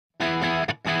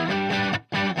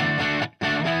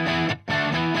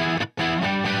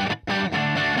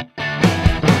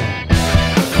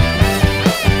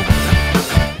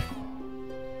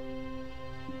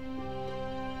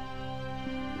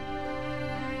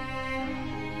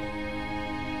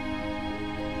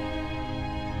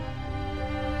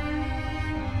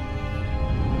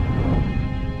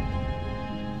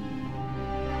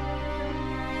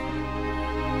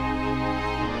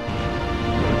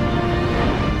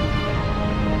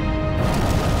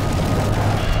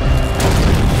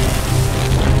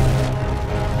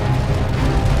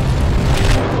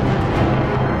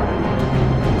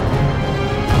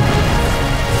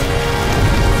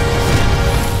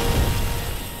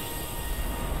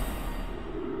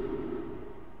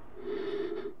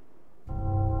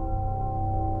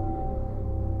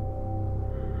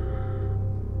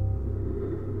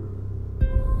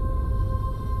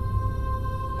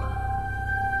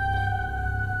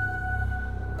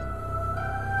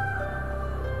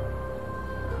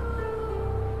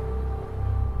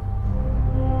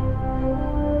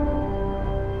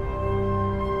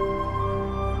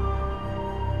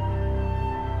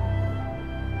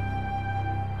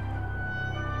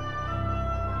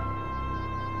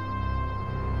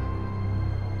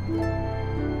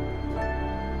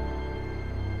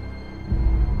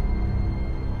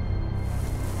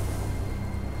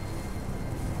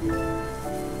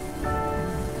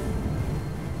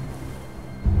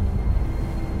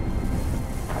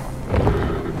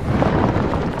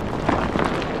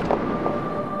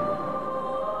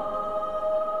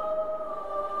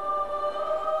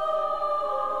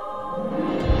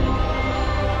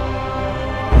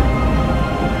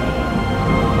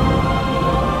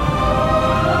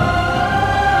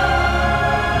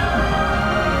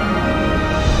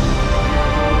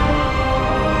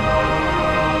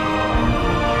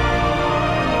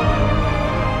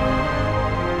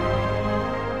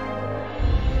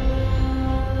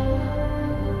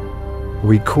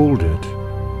We called it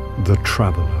the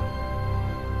Traveler,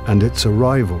 and its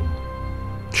arrival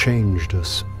changed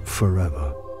us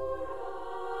forever.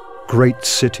 Great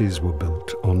cities were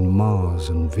built on Mars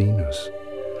and Venus.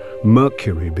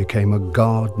 Mercury became a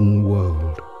garden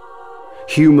world.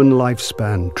 Human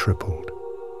lifespan tripled.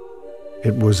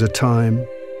 It was a time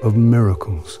of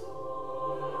miracles.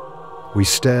 We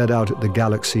stared out at the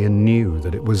galaxy and knew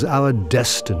that it was our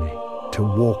destiny to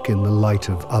walk in the light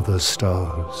of other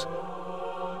stars.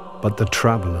 But the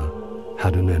Traveler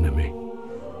had an enemy,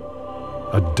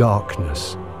 a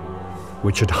darkness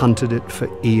which had hunted it for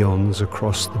eons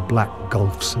across the black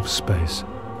gulfs of space.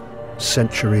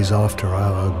 Centuries after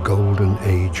our golden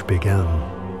age began,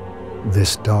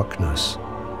 this darkness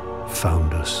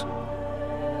found us.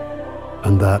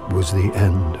 And that was the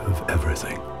end of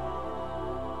everything.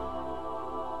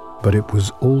 But it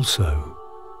was also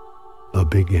a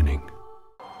beginning.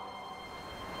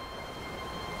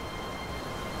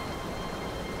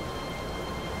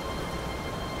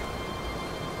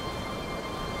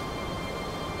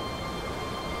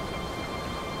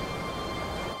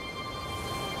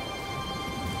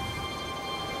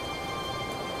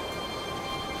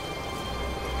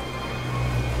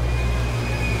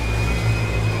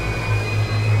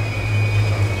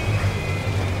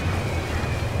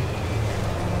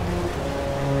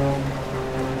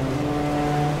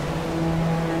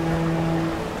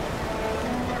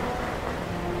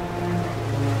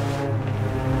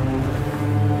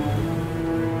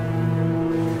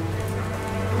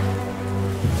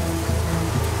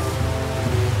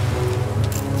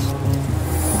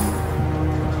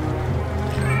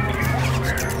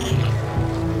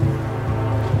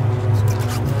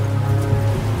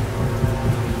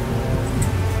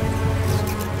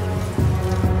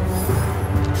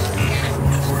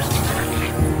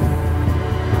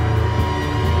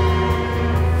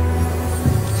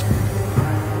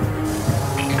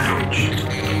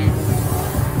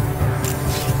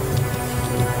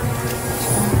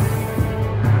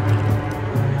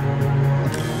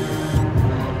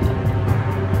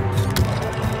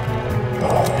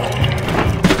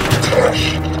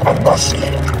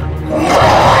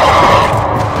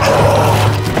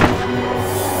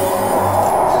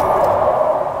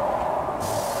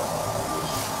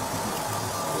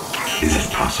 Is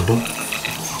it possible?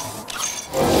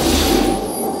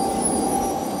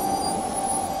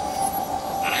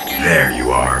 There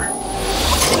you are.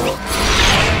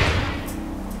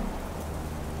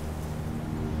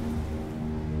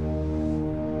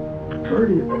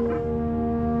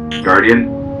 Guardian?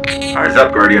 Eyes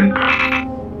up, Guardian.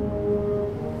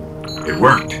 It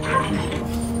worked.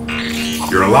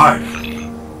 You're alive.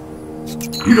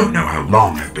 You don't know how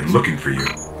long I've been looking for you.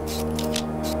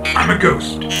 I'm a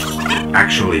ghost.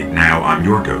 Actually, now I'm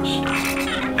your ghost.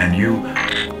 And you,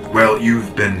 well,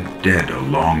 you've been dead a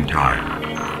long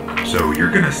time. So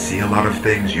you're gonna see a lot of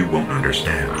things you won't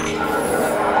understand.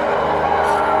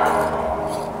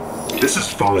 This is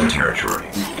Fallen territory.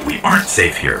 We aren't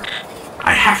safe here.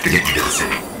 I have to get you to the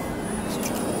city.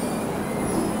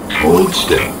 Hold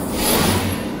still.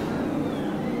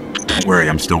 Don't worry,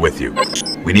 I'm still with you.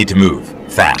 We need to move,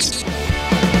 fast.